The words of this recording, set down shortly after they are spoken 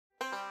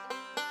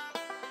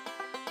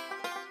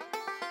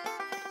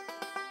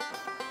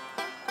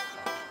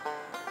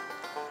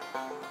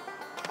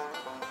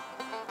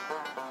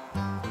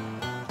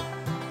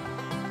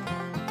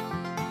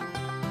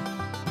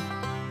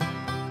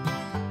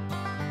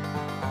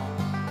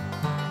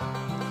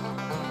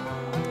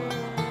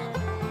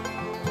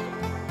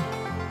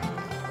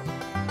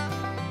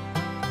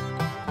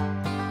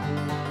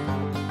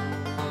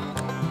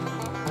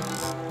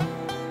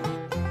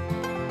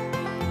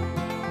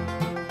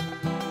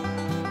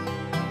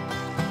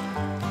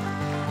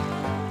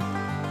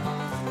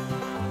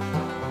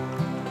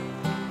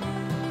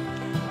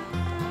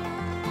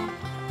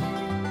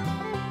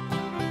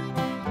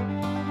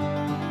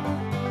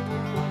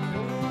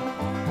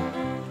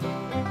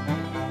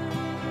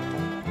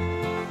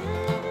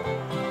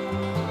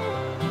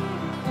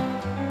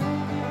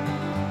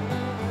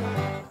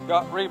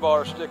got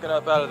rebar sticking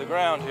up out of the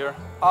ground here.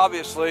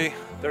 Obviously,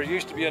 there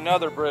used to be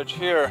another bridge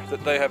here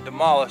that they have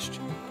demolished,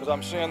 because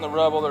I'm seeing the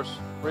rubble. There's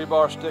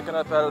rebar sticking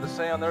up out of the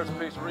sand. There's a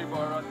piece of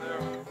rebar right there.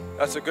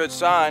 That's a good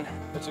sign.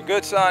 It's a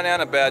good sign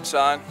and a bad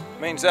sign.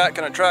 It means that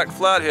can attract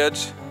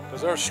flatheads,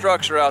 because there's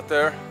structure out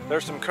there.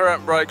 There's some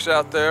current breaks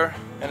out there,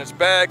 and it's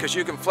bad because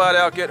you can flat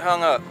out get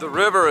hung up. The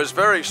river is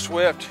very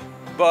swift,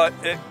 but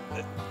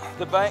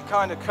the bank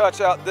kind of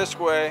cuts out this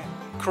way,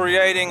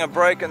 creating a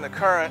break in the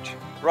current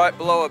right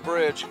below a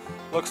bridge.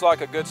 Looks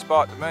like a good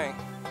spot to me.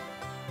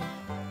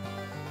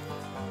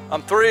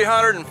 I'm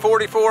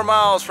 344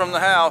 miles from the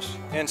house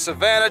in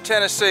Savannah,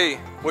 Tennessee,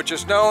 which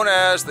is known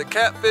as the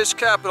catfish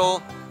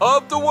capital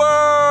of the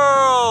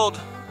world.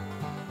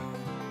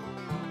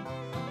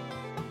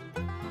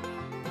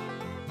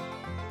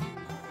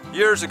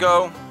 Years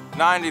ago,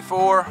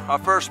 94, I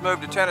first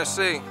moved to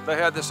Tennessee. They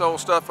had this old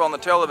stuff on the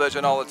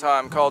television all the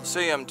time called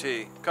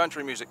CMT,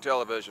 country music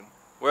television.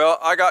 Well,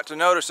 I got to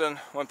noticing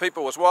when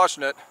people was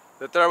watching it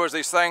that there was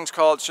these things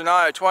called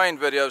Shania Twain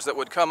videos that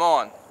would come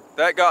on.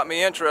 That got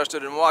me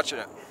interested in watching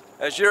it.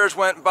 As years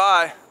went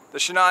by, the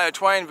Shania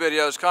Twain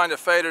videos kind of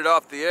faded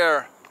off the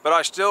air, but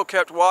I still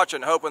kept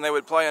watching, hoping they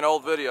would play an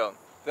old video.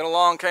 Then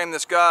along came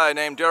this guy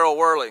named Darryl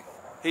Worley.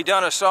 He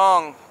done a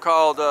song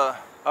called,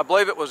 I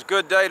believe it was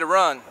Good Day to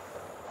Run.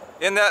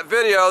 In that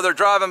video, they're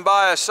driving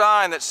by a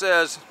sign that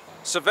says,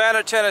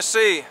 Savannah,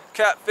 Tennessee,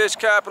 catfish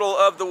capital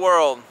of the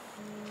world.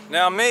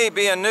 Now me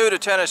being new to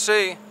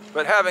Tennessee,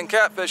 but having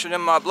catfishing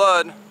in my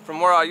blood from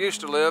where I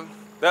used to live,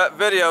 that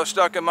video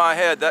stuck in my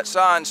head, that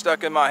sign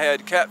stuck in my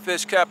head,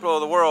 catfish capital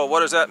of the world. What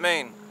does that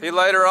mean? He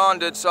later on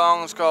did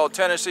songs called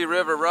Tennessee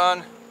River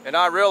Run, and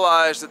I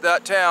realized that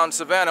that town,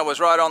 Savannah, was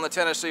right on the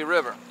Tennessee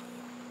River.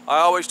 I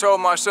always told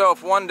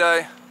myself one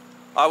day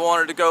I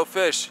wanted to go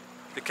fish.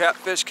 The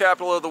catfish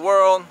capital of the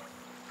world,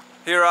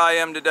 here I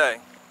am today.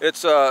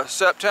 It's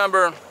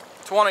September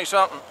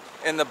 20-something,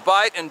 and the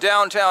bite in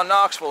downtown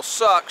Knoxville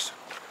sucks.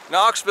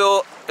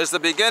 Knoxville is the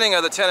beginning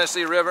of the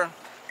Tennessee River.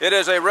 It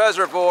is a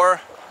reservoir.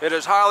 It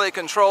is highly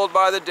controlled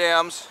by the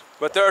dams,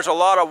 but there's a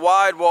lot of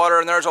wide water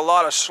and there's a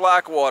lot of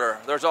slack water.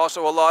 There's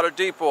also a lot of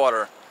deep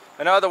water.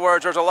 In other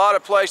words, there's a lot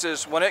of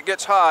places when it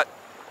gets hot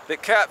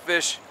that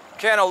catfish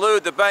can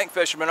elude the bank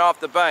fishermen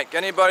off the bank.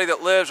 Anybody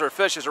that lives or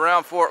fishes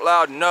around Fort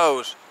Loudon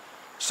knows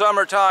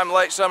summertime,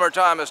 late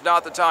summertime is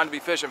not the time to be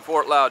fishing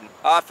Fort Loudon.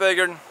 I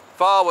figured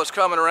fall was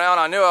coming around,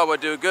 I knew I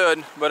would do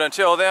good, but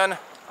until then,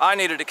 I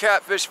needed a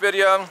catfish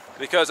video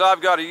because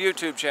I've got a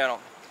YouTube channel.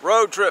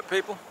 Road trip,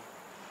 people.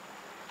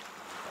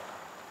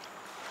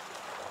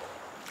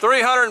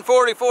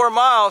 344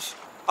 miles.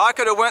 I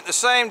could have went the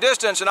same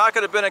distance and I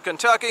could have been in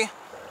Kentucky,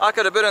 I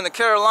could have been in the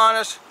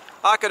Carolinas,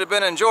 I could have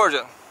been in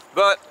Georgia.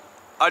 But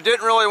I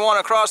didn't really want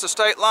to cross the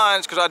state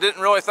lines because I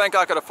didn't really think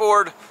I could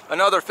afford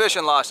another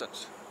fishing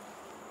license.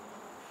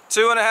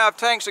 2.5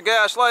 tanks of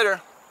gas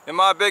later, in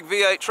my big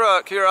V8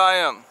 truck, here I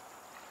am.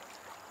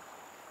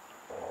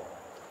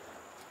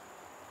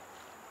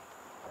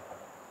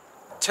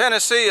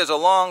 Tennessee is a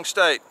long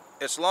state.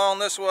 It's long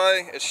this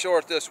way, it's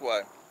short this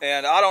way.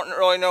 And I don't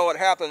really know what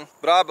happened,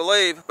 but I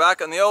believe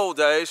back in the old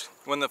days,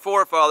 when the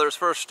forefathers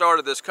first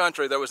started this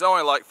country, there was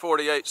only like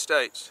 48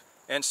 states.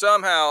 And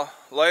somehow,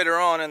 later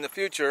on in the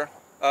future,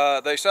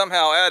 they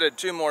somehow added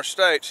 2 more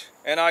states.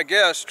 And I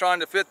guess, trying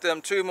to fit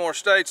them 2 more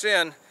states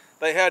in,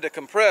 they had to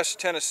compress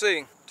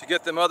Tennessee to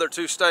get them other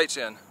 2 states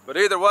in. But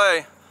either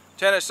way,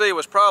 Tennessee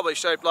was probably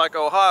shaped like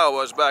Ohio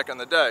was back in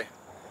the day.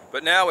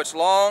 But now it's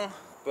long,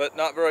 but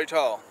not very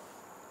tall.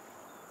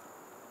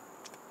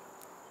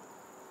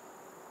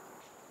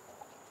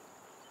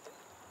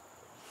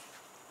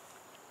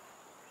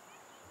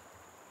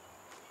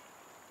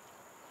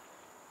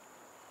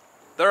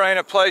 There ain't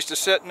a place to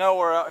sit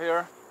nowhere out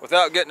here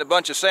without getting a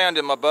bunch of sand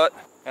in my butt,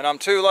 and I'm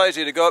too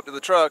lazy to go up to the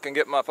truck and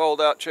get my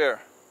fold-out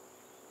chair.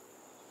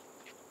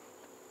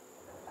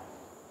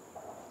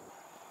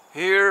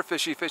 Here,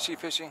 fishy, fishy,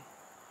 fishy.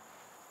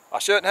 I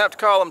shouldn't have to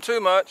call them too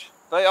much.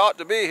 They ought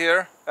to be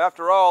here.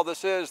 After all,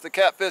 this is the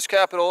catfish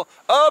capital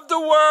of the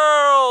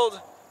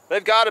world.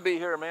 They've got to be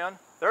here, man.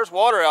 There's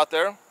water out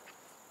there.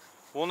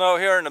 We'll know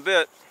here in a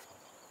bit.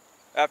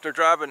 After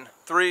driving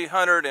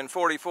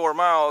 344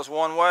 miles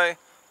one way,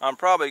 I'm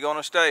probably going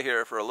to stay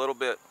here for a little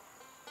bit.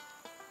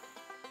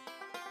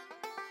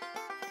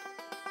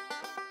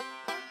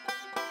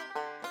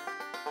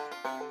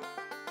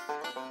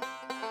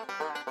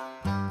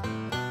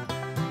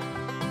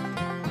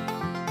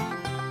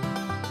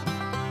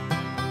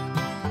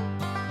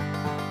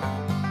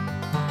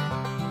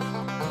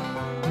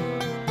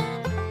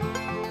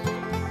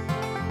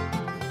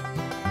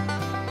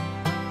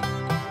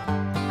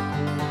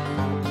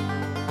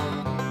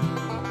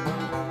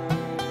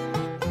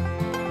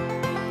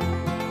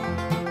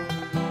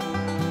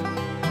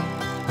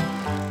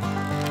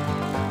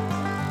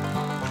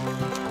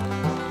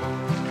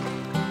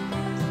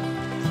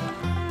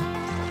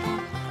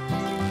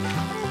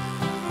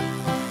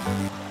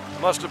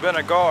 Must have been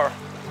a gar.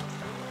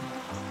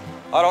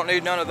 I don't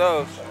need none of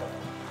those.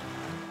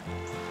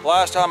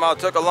 Last time I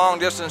took a long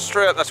distance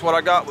trip, that's what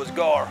I got was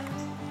gar.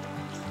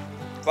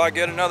 If I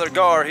get another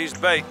gar, he's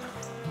bait.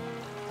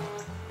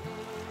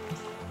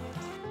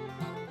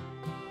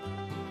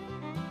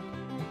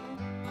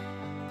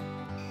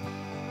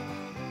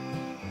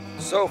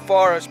 So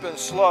far it's been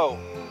slow.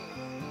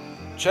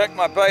 Checked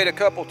my bait a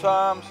couple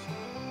times,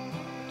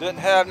 didn't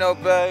have no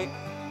bait,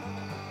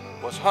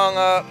 was hung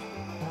up.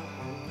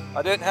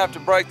 I didn't have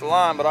to break the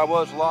line, but I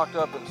was locked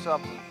up in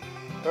something.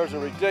 There's a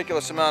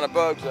ridiculous amount of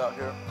bugs out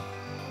here.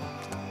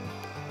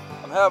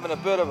 I'm having a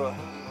bit of a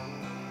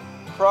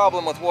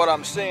problem with what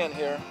I'm seeing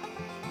here.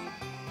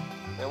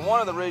 And one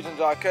of the reasons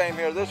I came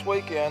here this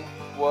weekend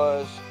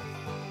was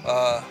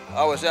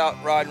I was out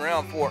riding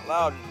around Fort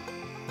Loudon,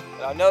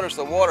 and I noticed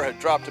the water had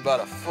dropped about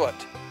a foot.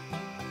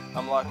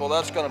 I'm like, well,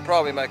 that's gonna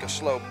probably make a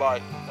slow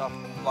bite.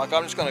 I'm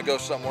just gonna go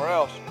somewhere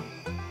else.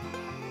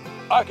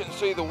 I can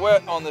see the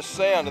wet on this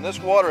sand, and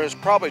this water has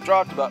probably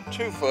dropped about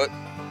 2 foot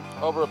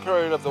over a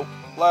period of the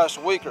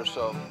last week or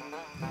so.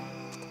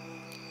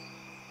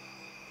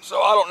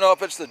 So I don't know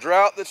if it's the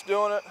drought that's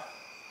doing it.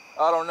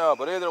 I don't know,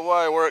 but either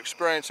way, we're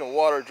experiencing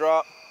water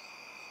drop,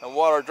 and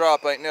water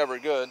drop ain't never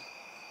good.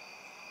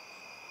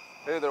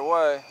 Either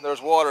way,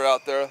 there's water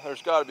out there.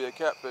 There's got to be a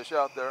catfish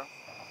out there.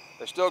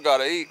 They still got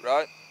to eat,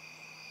 right?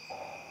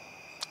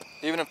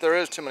 Even if there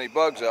is too many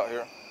bugs out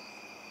here.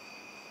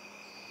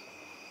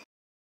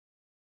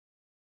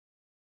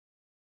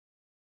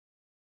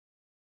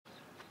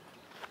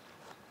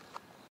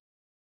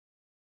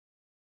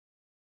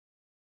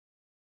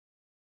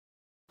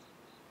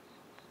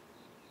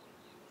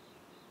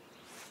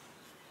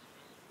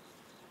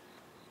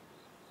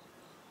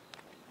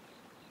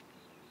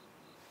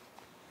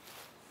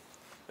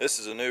 This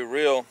is a new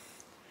reel,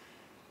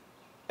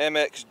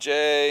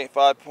 MXJ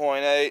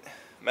 5.8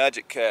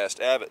 Magic Cast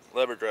Abbott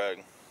lever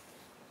drag.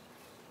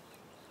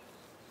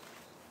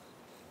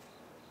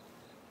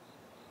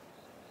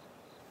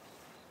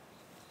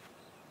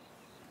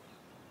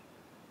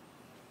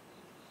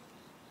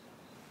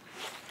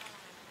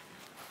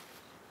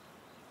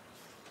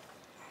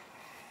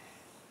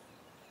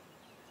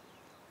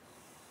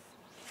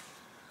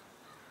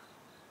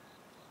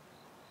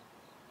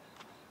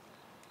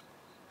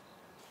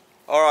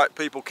 Alright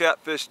people,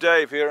 Catfish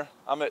Dave here.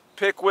 I'm at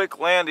Pickwick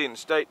Landing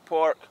State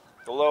Park,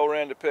 the lower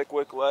end of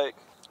Pickwick Lake.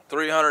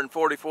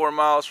 344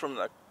 miles from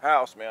the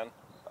house, man.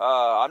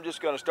 I'm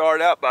just going to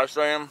start out by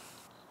saying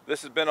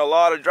this has been a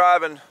lot of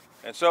driving,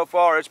 and so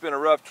far it's been a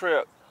rough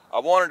trip. I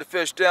wanted to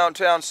fish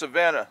downtown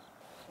Savannah.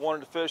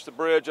 Wanted to fish the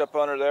bridge up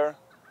under there.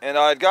 And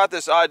I had got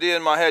this idea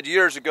in my head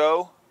years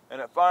ago,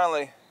 and it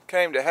finally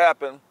came to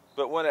happen.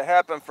 But when it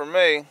happened for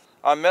me,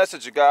 I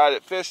messaged a guy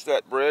that fished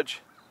that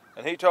bridge,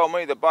 and he told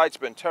me the bite's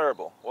been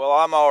terrible. Well,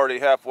 I'm already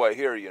halfway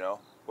here, you know.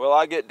 Well,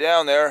 I get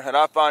down there and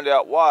I find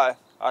out why.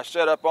 I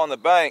set up on the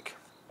bank,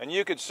 and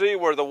you can see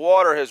where the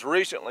water has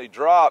recently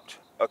dropped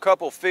a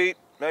couple feet,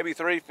 maybe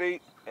 3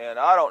 feet. And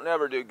I don't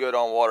never do good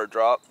on water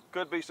drop.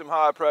 Could be some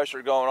high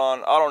pressure going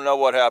on. I don't know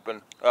what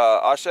happened.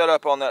 I set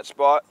up on that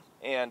spot,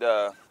 and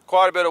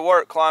quite a bit of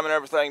work climbing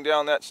everything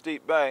down that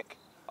steep bank.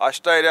 I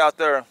stayed out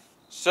there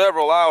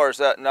several hours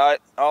that night.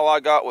 All I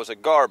got was a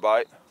gar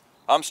bite.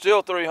 I'm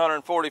still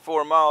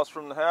 344 miles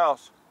from the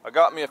house. I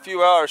got me a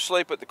few hours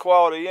sleep at the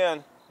Quality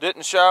Inn.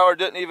 Didn't shower,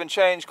 didn't even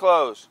change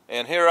clothes.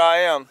 And here I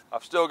am.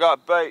 I've still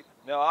got bait.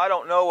 Now, I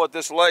don't know what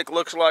this lake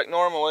looks like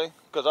normally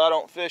because I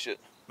don't fish it.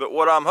 But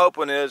what I'm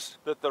hoping is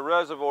that the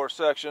reservoir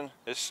section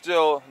is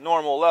still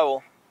normal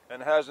level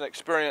and hasn't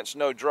experienced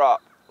no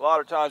drop. A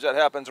lot of times that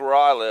happens where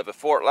I live. If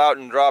Fort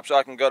Loudon drops,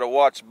 I can go to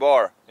Watts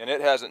Bar, and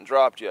it hasn't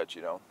dropped yet,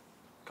 you know.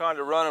 Kind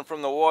of running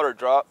from the water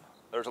drop.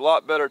 There's a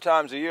lot better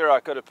times a year I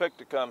could have picked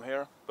to come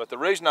here. But the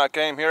reason I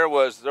came here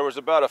was there was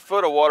about a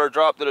foot of water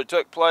drop that had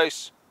took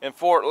place in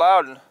Fort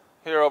Loudon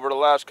here over the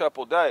last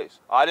couple days.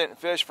 I didn't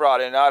fish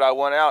Friday night. I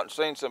went out and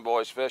seen some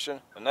boys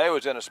fishing, and they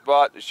was in a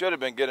spot that should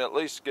have been at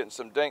least getting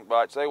some dink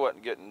bites. They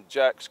wasn't getting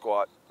jack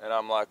squat. And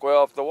I'm like,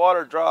 well, if the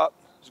water drop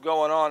is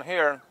going on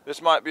here,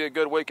 this might be a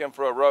good weekend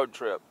for a road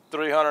trip.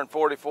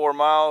 344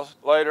 miles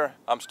later,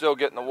 I'm still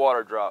getting the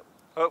water drop.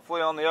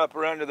 Hopefully on the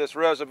upper end of this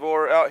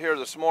reservoir out here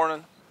this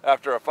morning,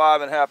 after a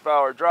 5.5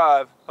 hour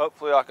drive,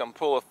 hopefully I can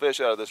pull a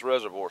fish out of this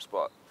reservoir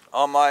spot.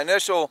 On my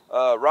initial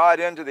ride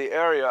into the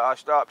area, I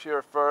stopped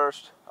here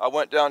first. I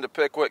went down to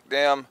Pickwick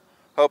Dam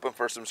hoping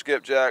for some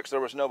skipjacks. There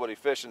was nobody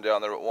fishing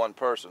down there but one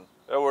person.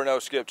 There were no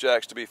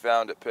skipjacks to be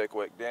found at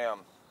Pickwick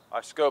Dam.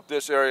 I scoped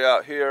this area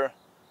out here,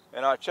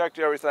 and I checked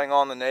everything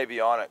on the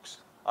Navionics.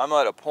 I'm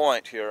at a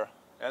point here,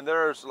 and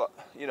there's,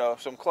 you know,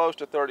 some close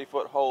to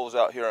 30-foot holes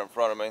out here in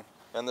front of me.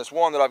 And this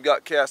one that I've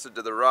got casted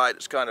to the right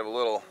is kind of a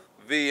little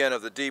V-end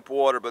of the deep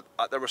water, but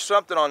there was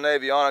something on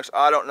Navionics.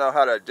 I don't know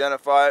how to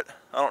identify it.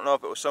 I don't know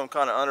if it was some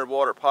kind of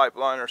underwater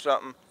pipeline or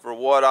something. For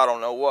what, I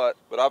don't know what.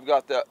 But I've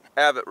got that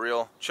Abbott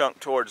reel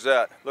chunked towards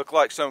that. Looked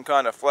like some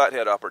kind of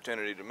flathead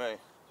opportunity to me.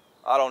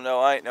 I don't know,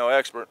 I ain't no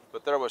expert.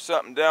 But there was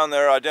something down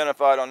there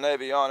identified on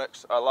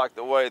Navionics. I like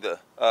the way the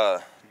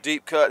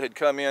deep cut had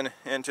come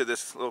into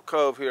this little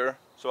cove here,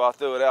 so I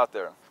threw it out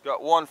there.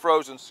 Got one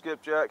frozen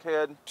skipjack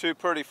head, two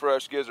pretty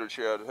fresh gizzard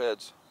shad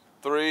heads.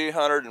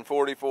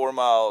 344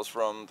 miles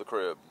from the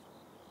crib.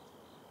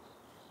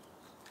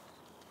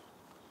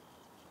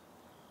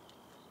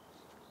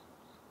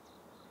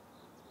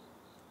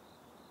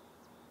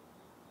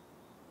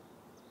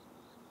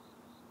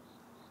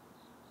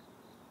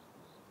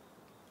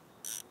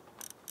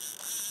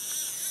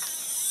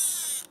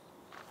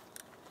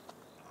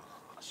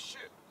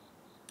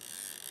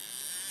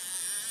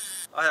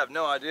 I have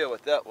no idea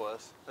what that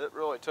was. It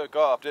really took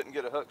off, didn't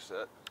get a hook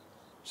set.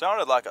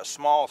 Sounded like a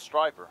small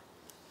striper.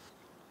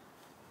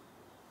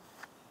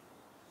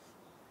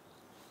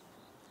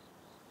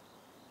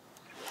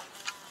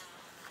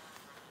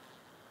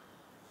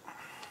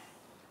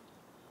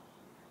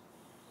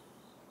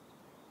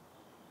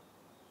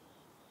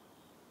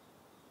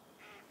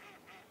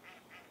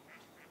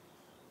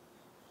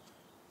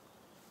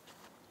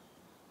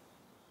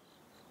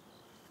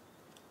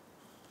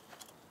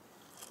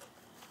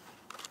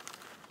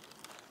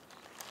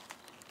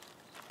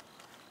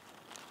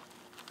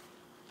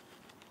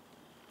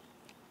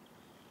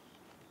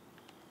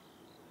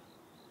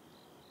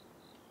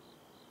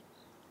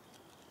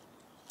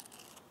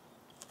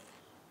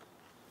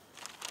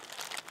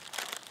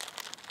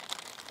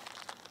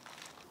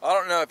 I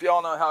don't know if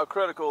y'all know how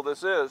critical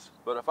this is,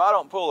 but if I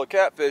don't pull a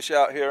catfish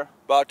out here,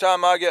 by the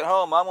time I get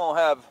home, I'm gonna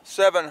have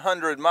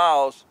 700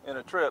 miles in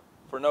a trip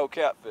for no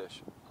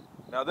catfish.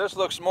 Now this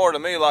looks more to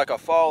me like a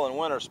fall and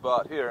winter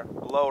spot here,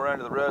 the lower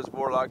end of the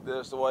reservoir like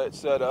this, the way it's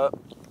set up.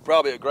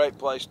 Probably a great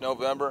place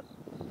November,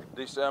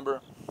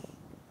 December,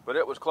 but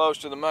it was close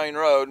to the main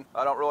road.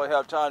 I don't really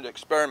have time to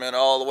experiment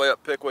all the way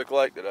up Pickwick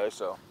Lake today,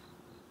 so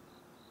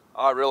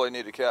I really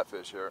need a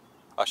catfish here.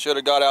 I should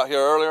have got out here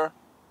earlier,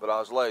 but I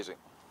was lazy.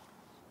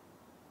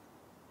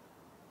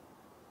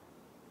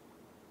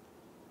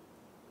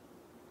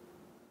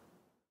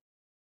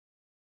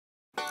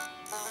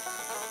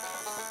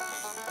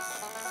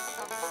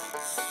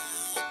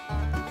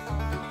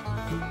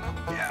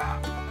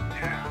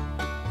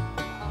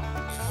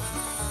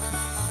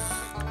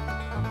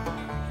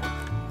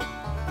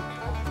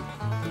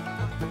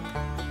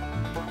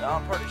 Now,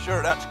 I'm pretty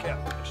sure that's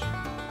catfish.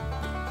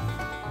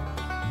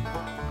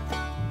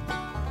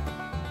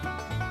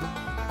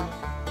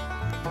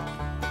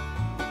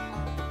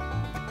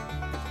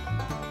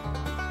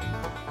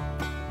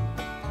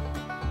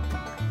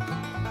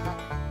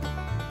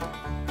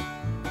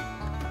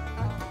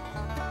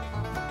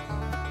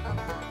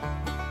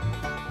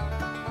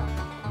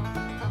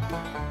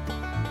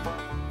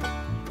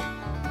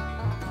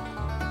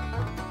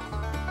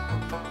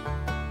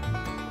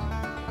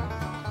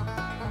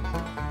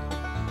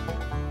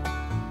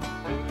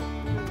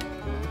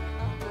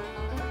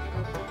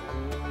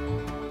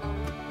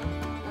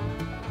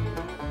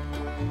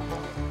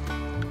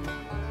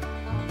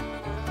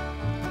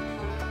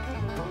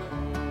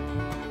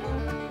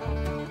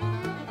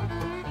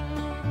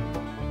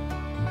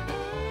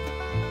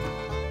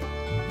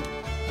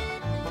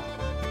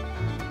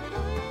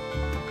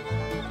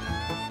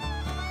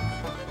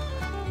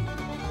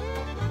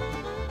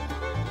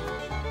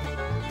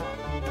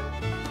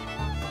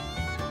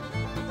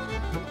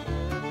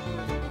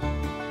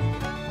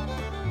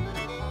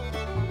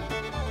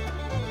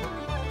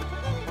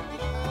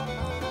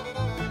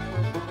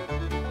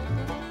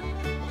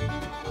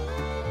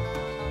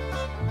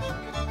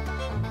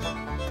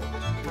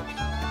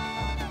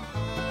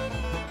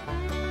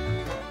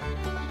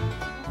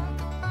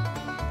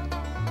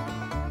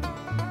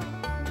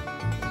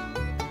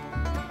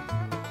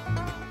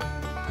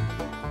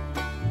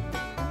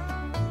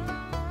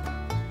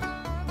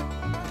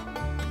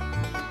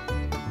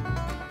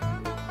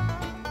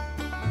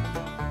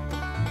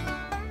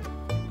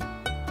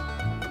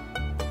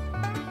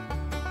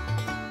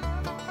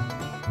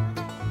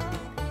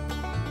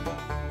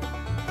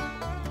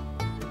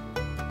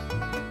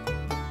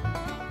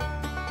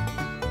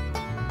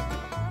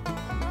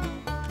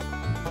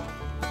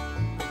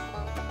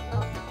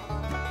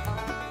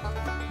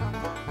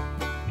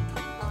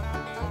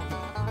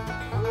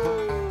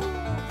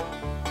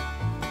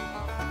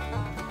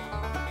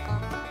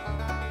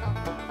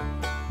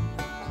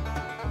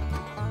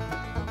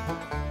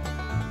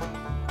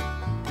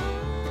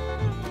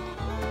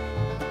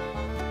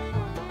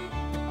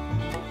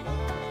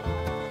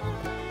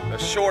 A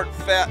short,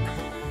 fat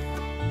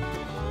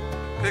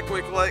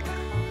Pickwick Lake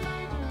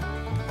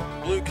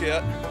blue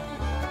cat.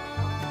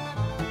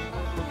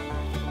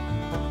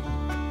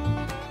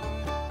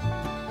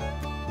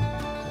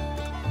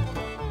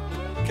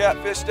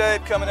 Catfish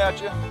Dave coming at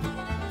you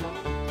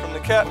from the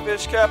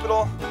catfish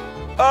capital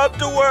of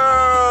the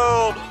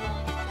world.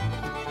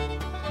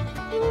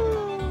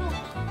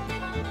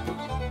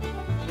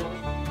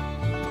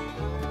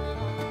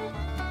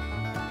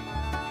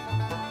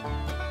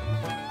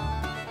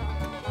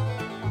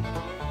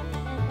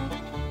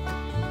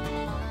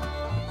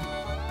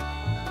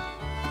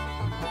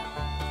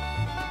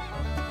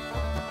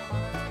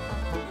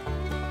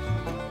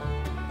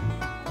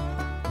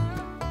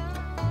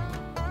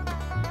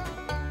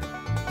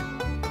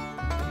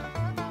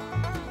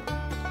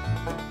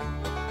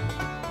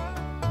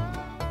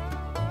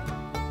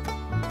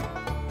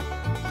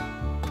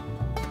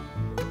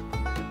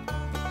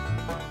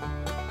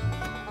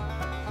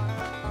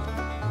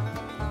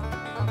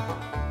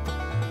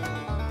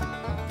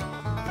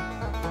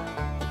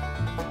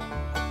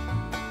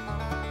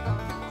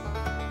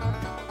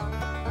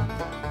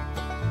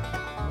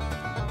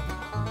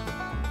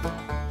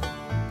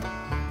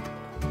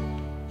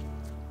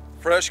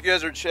 Fresh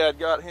gizzard shad,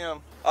 got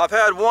him. I've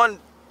had one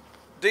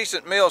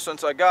decent meal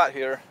since I got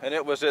here, and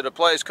it was at a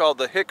place called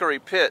the Hickory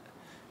Pit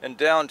in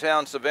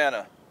downtown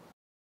Savannah.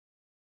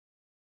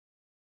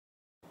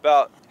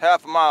 About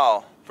half a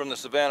mile from the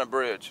Savannah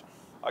Bridge.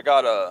 I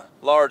got a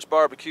large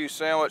barbecue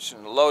sandwich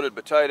and a loaded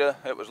potato.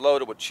 It was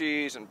loaded with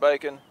cheese and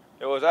bacon.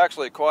 It was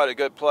actually quite a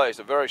good place,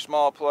 a very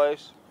small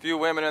place. A few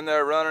women in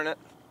there running it.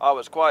 I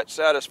was quite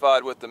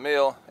satisfied with the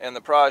meal, and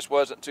the price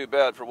wasn't too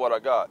bad for what I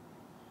got.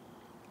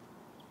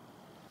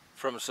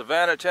 From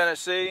Savannah,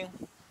 Tennessee,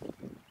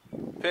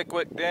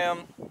 Pickwick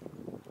Dam,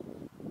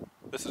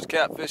 this is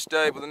Catfish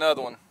Dave with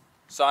another one,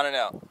 signing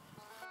out.